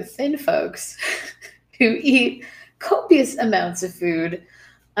 thin folks who eat copious amounts of food,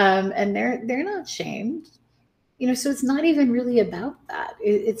 and they're not shamed. So it's not even really about that.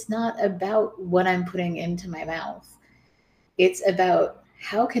 It's not about what I'm putting into my mouth. It's about,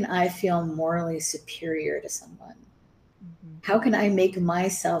 how can I feel morally superior to someone? How can I make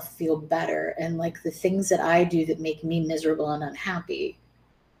myself feel better? And like the things that I do that make me miserable and unhappy,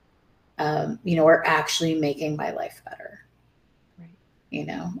 are actually making my life better. Right.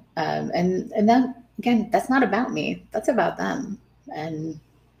 And that, again, that's not about me. That's about them. And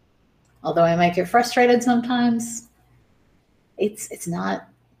although I might get frustrated sometimes, it's not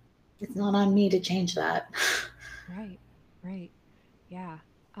on me to change that. Right. Yeah.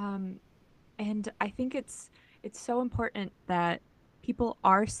 And I think it's so important that people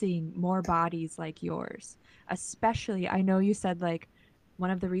are seeing more bodies like yours. Especially, I know you said, like,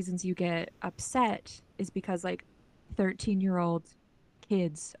 one of the reasons you get upset is because, like, 13-year-old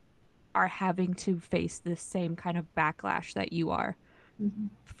kids are having to face this same kind of backlash that you are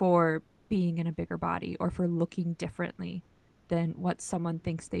for being in a bigger body or for looking differently than what someone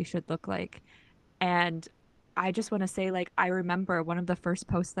thinks they should look like. And I just want to say, like, I remember one of the first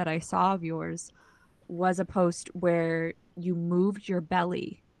posts that I saw of yours was a post where you moved your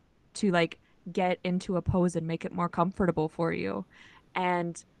belly to, like, get into a pose and make it more comfortable for you.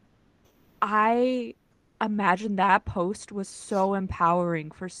 And I imagine that post was so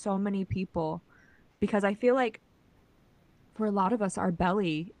empowering for so many people, because I feel like for a lot of us, our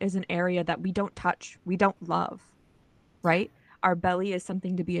belly is an area that we don't touch, we don't love, right? Our belly is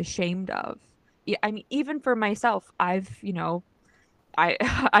something to be ashamed of. I mean, even for myself, I'm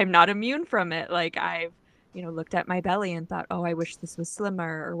not immune from it. Like, I've, looked at my belly and thought, oh, I wish this was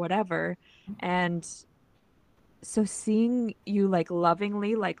slimmer or whatever. And so seeing you, like,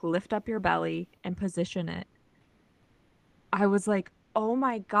 lovingly, like, lift up your belly and position it, I was like, oh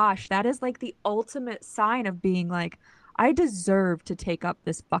my gosh, that is like the ultimate sign of being like, I deserve to take up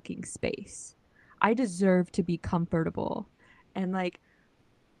this fucking space. I deserve to be comfortable. And, like,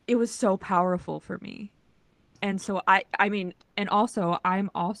 it was so powerful for me. And so I mean, and also I'm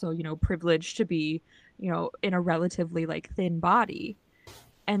also, privileged to be, in a relatively, like, thin body.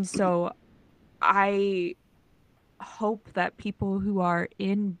 And so I hope that people who are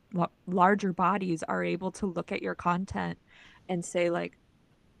in larger bodies are able to look at your content and say, like,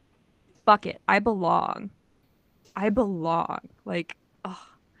 fuck it, I belong. Like, oh,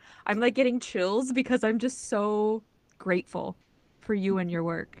 I'm, like, getting chills because I'm just so grateful for you and your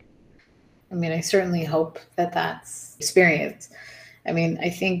work. I mean, I certainly hope that that's experience. I mean, I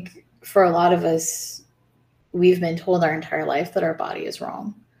think for a lot of us, we've been told our entire life that our body is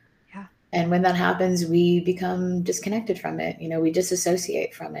wrong. Yeah. And when that happens, we become disconnected from it. We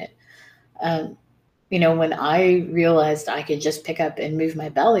disassociate from it. When I realized I could just pick up and move my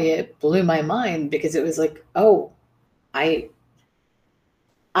belly, it blew my mind, because it was like, oh, I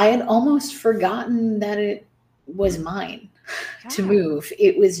had almost forgotten that it was mine to move.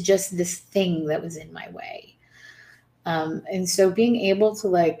 It was just this thing that was in my way. And so being able to,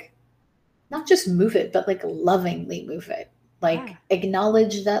 like, not just move it, but, like, lovingly move it, like,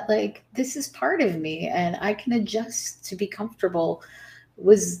 acknowledge that, like, this is part of me and I can adjust to be comfortable,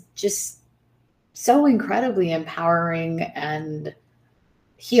 was just so incredibly empowering and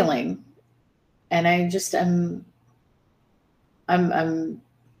healing. And I just I'm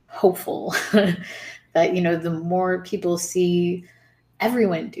hopeful that, the more people see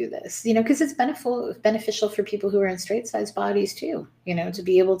everyone do this, because it's beneficial for people who are in straight size bodies too, to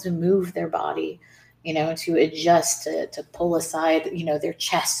be able to move their body, to adjust, to pull aside, their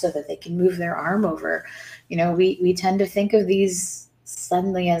chest so that they can move their arm over. We tend to think of these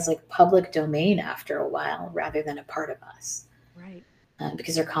suddenly as, like, public domain after a while, rather than a part of us. Right.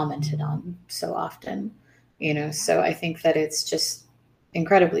 Because they're commented on so often, so I think that it's just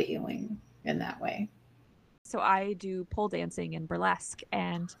incredibly healing in that way. So I do pole dancing and burlesque,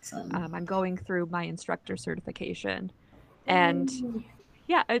 and I'm going through my instructor certification, and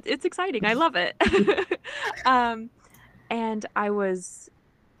yeah, it's exciting. I love it. And I was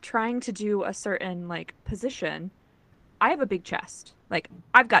trying to do a certain, like, position. I have a big chest. Like,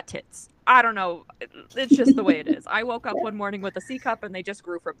 I've got tits. I don't know. It's just the way it is. I woke up one morning with a C cup and they just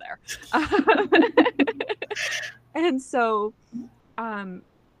grew from there. And so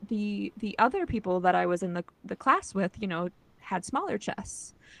the other people that I was in the class with, had smaller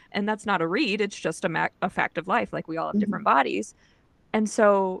chests. And that's not a read, it's just a fact of life. Like, we all have different bodies. And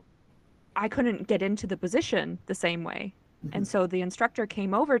so I couldn't get into the position the same way. And so the instructor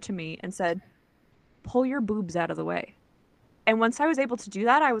came over to me and said, pull your boobs out of the way. And once I was able to do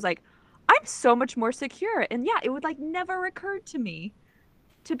that, I was like, I'm so much more secure. And yeah, it would like never occur to me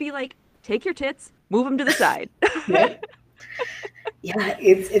to be like, take your tits, move them to the side. Right. Yeah,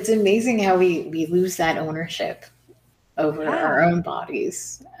 it's amazing how we lose that ownership over our own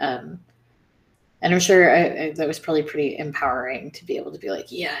bodies. And I'm sure that was probably pretty empowering to be able to be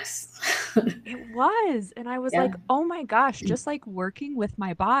like, yes. It was. And I was like, oh my gosh, just like working with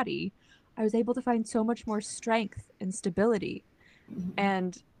my body, I was able to find so much more strength and stability.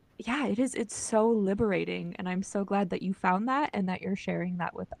 And yeah, it's so liberating. And I'm so glad that you found that and that you're sharing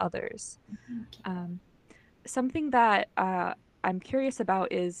that with others. Something that I'm curious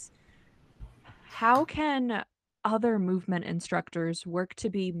about is, how can other movement instructors work to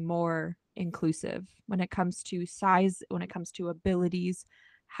be more inclusive when it comes to size, when it comes to abilities?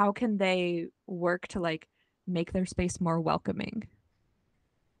 How can they work to like make their space more welcoming?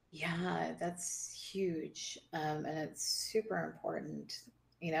 Yeah, that's huge. And it's super important.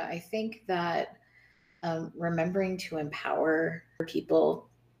 I think that remembering to empower people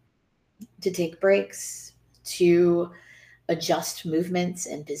to take breaks, to adjust movements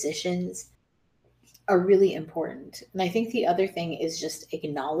and positions are really important. And I think the other thing is just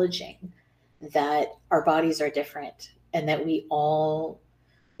acknowledging that our bodies are different and that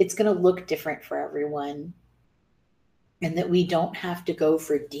it's going to look different for everyone. And that we don't have to go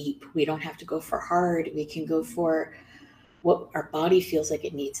for deep. We don't have to go for hard. We can go for what our body feels like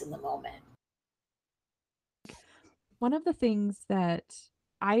it needs in the moment. One of the things that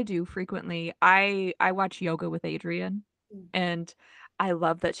I do frequently, I watch Yoga with Adriene, and I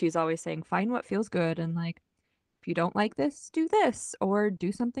love that she's always saying, find what feels good, and like, if you don't like this, do this or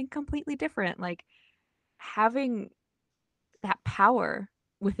do something completely different. Like, having that power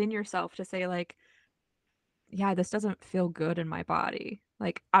within yourself to say like, yeah, this doesn't feel good in my body.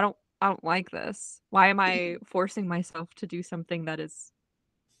 Like, I don't like this. Why am I forcing myself to do something that is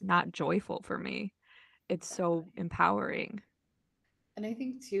not joyful for me? It's so empowering. And I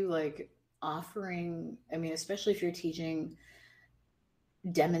think too, like offering, I mean, especially if you're teaching,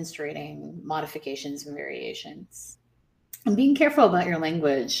 demonstrating modifications and variations. And being careful about your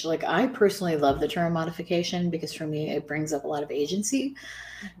language. Like, I personally love the term modification because for me, it brings up a lot of agency,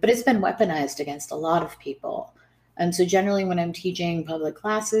 but it's been weaponized against a lot of people. And so, generally, when I'm teaching public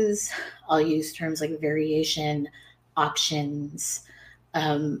classes, I'll use terms like variation, options,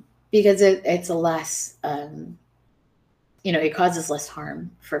 because it's a less, it causes less harm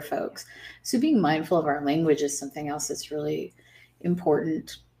for folks. So, being mindful of our language is something else that's really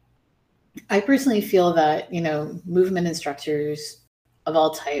important. I personally feel that, movement instructors of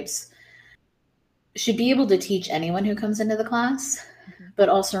all types should be able to teach anyone who comes into the class, but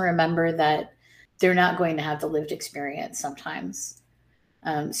also remember that they're not going to have the lived experience sometimes.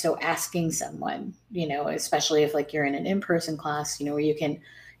 So asking someone, especially if like you're in an in-person class, where you can,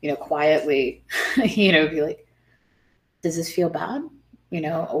 quietly, be like, does this feel bad?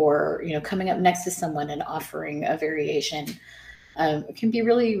 Or, coming up next to someone and offering a variation can be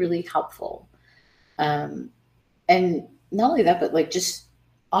really, really helpful. And not only that, but like just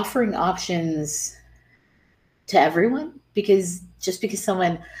offering options to everyone, because just because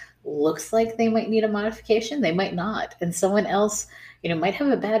someone looks like they might need a modification, they might not. And someone else, might have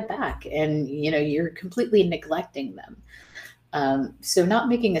a bad back and, you're completely neglecting them. So not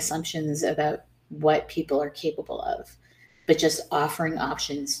making assumptions about what people are capable of, but just offering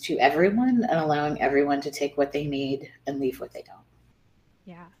options to everyone and allowing everyone to take what they need and leave what they don't.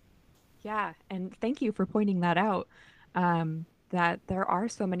 Yeah. Yeah. And thank you for pointing that out. That there are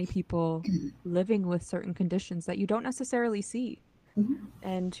so many people living with certain conditions that you don't necessarily see. Mm-hmm.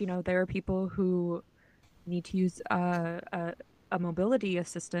 And, there are people who need to use a mobility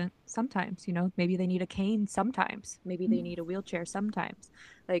assistant sometimes, maybe they need a cane sometimes, maybe they need a wheelchair sometimes.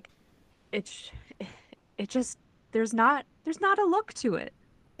 Like, it's it just there's not a look to it.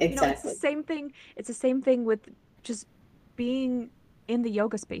 It's the Exactly. same thing. It's the same thing with just being in the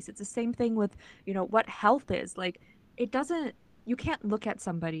yoga space. It's the same thing with, what health is. Like, it doesn't, you can't look at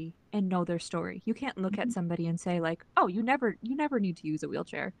somebody and know their story. You can't look at somebody and say like, "Oh, you never need to use a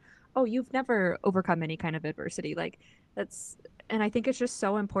wheelchair. Oh, you've never overcome any kind of adversity." Like, that's and I think it's just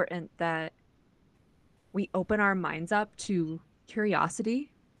so important that we open our minds up to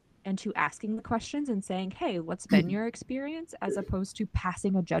curiosity and to asking the questions and saying, hey, what's been your experience, as opposed to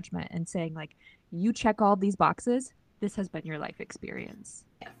passing a judgment and saying, like, you check all these boxes, this has been your life experience.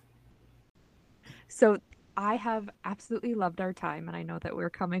 Yeah. So I have absolutely loved our time, and I know that we're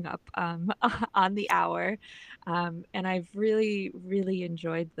coming up on the hour, and I've really, really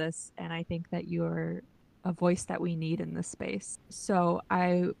enjoyed this, and I think that you're a voice that we need in this space. So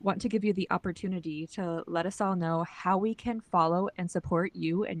I want to give you the opportunity to let us all know how we can follow and support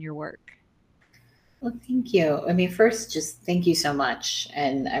you and your work. Well, thank you. I mean, first, just thank you so much.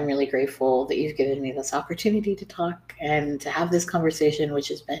 And I'm really grateful that you've given me this opportunity to talk and to have this conversation, which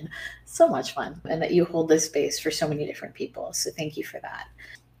has been so much fun, and that you hold this space for so many different people. So thank you for that.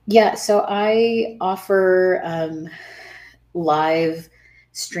 Yeah, so I offer live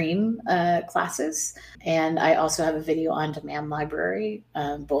stream classes, and I also have a video on demand library.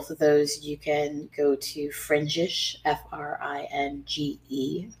 Both of those you can go to Fringish,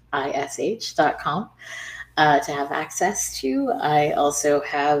 FRINGEISH.com to have access to. I also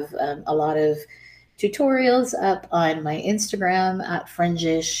have a lot of tutorials up on my Instagram at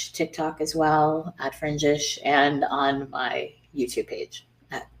Fringish, TikTok as well at Fringish, and on my YouTube page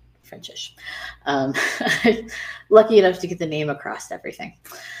at Fringish. Lucky enough to get the name across everything.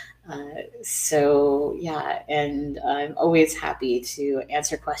 So yeah, and I'm always happy to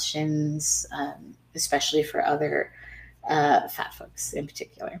answer questions, especially for other fat folks in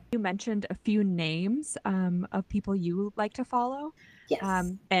particular. You mentioned a few names of people you like to follow.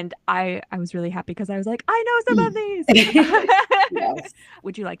 Yes. And I was really happy because I was like, I know some of these. Yes.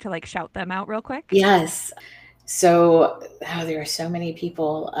 Would you like to like shout them out real quick? Yes. So there are so many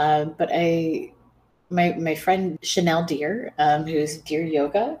people, but my friend Chanel Deer, who's Deer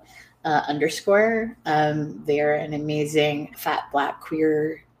Yoga _ they're an amazing fat Black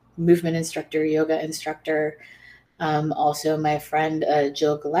queer movement instructor, yoga instructor. Also my friend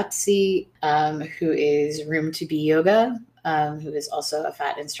Jill Gillespie, who is Room to Be Yoga, who is also a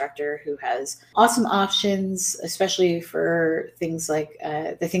fat instructor who has awesome options, especially for things like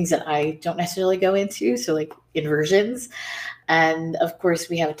the things that I don't necessarily go into, so like inversions. And of course,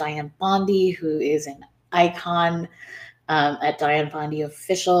 we have Diane Bondi, who is an icon at Diane Bondi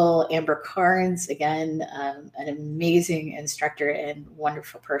Official. Amber Carnes, again, an amazing instructor and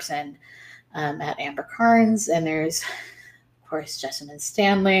wonderful person at Amber Carnes. And there's, of course, Jessamine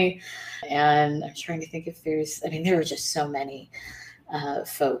Stanley. And I'm trying to think if there are just so many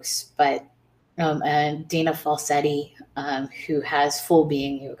folks. But and Dana Falsetti, who has Full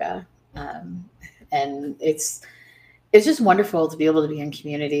Being Yoga. And it's just wonderful to be able to be in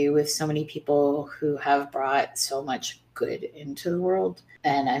community with so many people who have brought so much good into the world.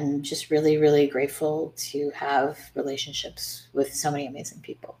 And I'm just really, really grateful to have relationships with so many amazing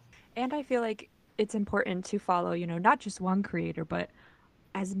people. And I feel like it's important to follow, not just one creator, but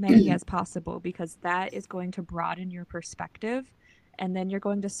as many as possible, because that is going to broaden your perspective. And then you're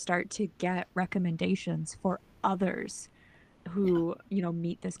going to start to get recommendations for others who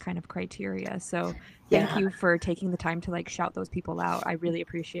meet this kind of criteria. So thank you for taking the time to like shout those people out. I really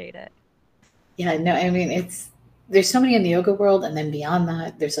appreciate it. Yeah, no, I mean, there's so many in the yoga world, and then beyond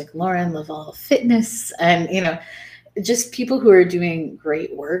that there's like Lauren Laval Fitness, and just people who are doing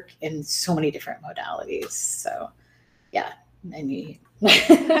great work in so many different modalities. So yeah, and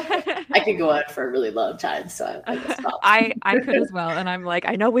I could go on for a really long time, so I will stop. I could as well, and I'm like,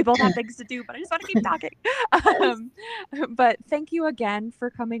 I know we both have things to do, but I just want to keep talking. But thank you again for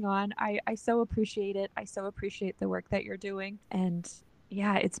coming on. I so appreciate it. I so appreciate the work that you're doing, and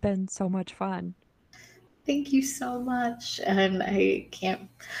yeah, it's been so much fun. Thank you so much, and I can't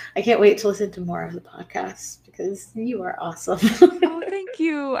wait to listen to more of the podcast because you are awesome. Oh, thank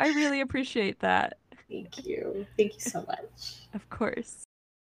you. I really appreciate that. Thank you. Thank you so much. Of course.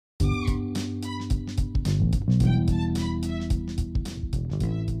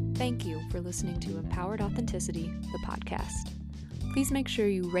 Thank you for listening to Empowered Authenticity, the podcast. Please make sure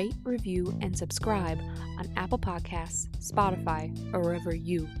you rate, review, and subscribe on Apple Podcasts, Spotify, or wherever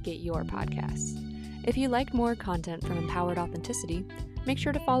you get your podcasts. If you like more content from Empowered Authenticity, make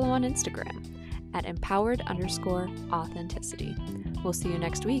sure to follow on Instagram at empowered_authenticity. We'll see you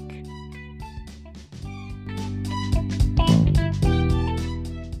next week.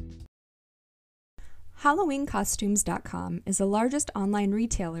 HalloweenCostumes.com is the largest online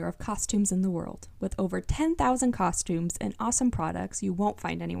retailer of costumes in the world, with over 10,000 costumes and awesome products you won't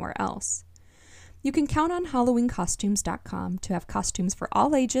find anywhere else. You can count on HalloweenCostumes.com to have costumes for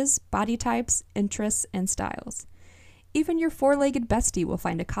all ages, body types, interests, and styles. Even your four-legged bestie will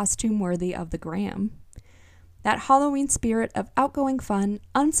find a costume worthy of the gram. That Halloween spirit of outgoing fun,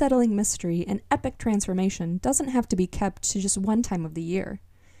 unsettling mystery, and epic transformation doesn't have to be kept to just one time of the year.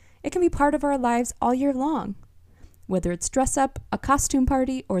 It can be part of our lives all year long. Whether it's dress up, a costume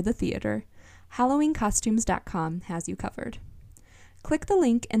party, or the theater, HalloweenCostumes.com has you covered. Click the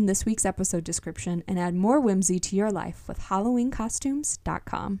link in this week's episode description and add more whimsy to your life with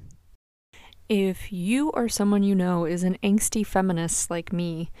HalloweenCostumes.com. If you or someone you know is an angsty feminist like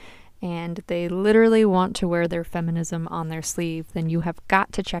me, and they literally want to wear their feminism on their sleeve, then you have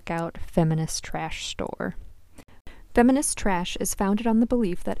got to check out Feminist Trash Store. Feminist Trash is founded on the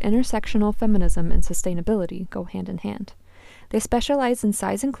belief that intersectional feminism and sustainability go hand in hand. They specialize in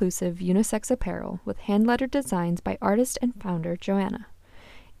size-inclusive, unisex apparel with hand-lettered designs by artist and founder Joanna.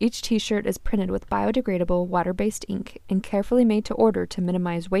 Each t-shirt is printed with biodegradable, water-based ink and carefully made to order to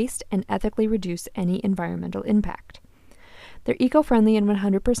minimize waste and ethically reduce any environmental impact. Their eco-friendly and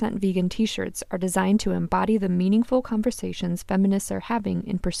 100% vegan t-shirts are designed to embody the meaningful conversations feminists are having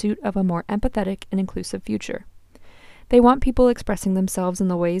in pursuit of a more empathetic and inclusive future. They want people expressing themselves in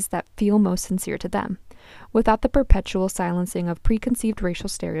the ways that feel most sincere to them, without the perpetual silencing of preconceived racial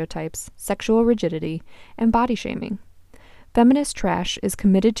stereotypes, sexual rigidity, and body shaming. Feminist Trash is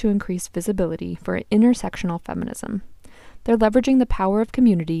committed to increase visibility for intersectional feminism. They're leveraging the power of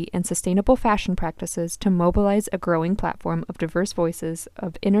community and sustainable fashion practices to mobilize a growing platform of diverse voices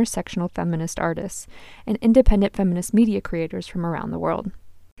of intersectional feminist artists and independent feminist media creators from around the world.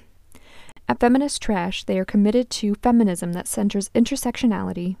 At Feminist Trash, they are committed to feminism that centers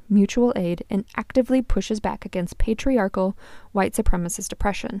intersectionality, mutual aid, and actively pushes back against patriarchal, white supremacist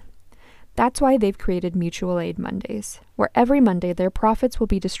oppression. That's why they've created Mutual Aid Mondays, where every Monday their profits will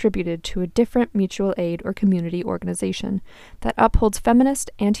be distributed to a different mutual aid or community organization that upholds feminist,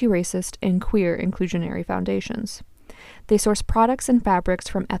 anti-racist, and queer inclusionary foundations. They source products and fabrics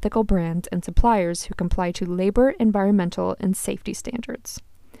from ethical brands and suppliers who comply to labor, environmental, and safety standards.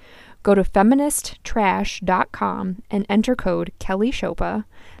 Go to feministtrash.com and enter code KellyShoppa,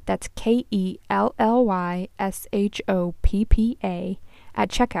 that's KELLYSHOPPA, at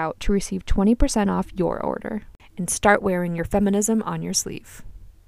checkout to receive 20% off your order and start wearing your feminism on your sleeve.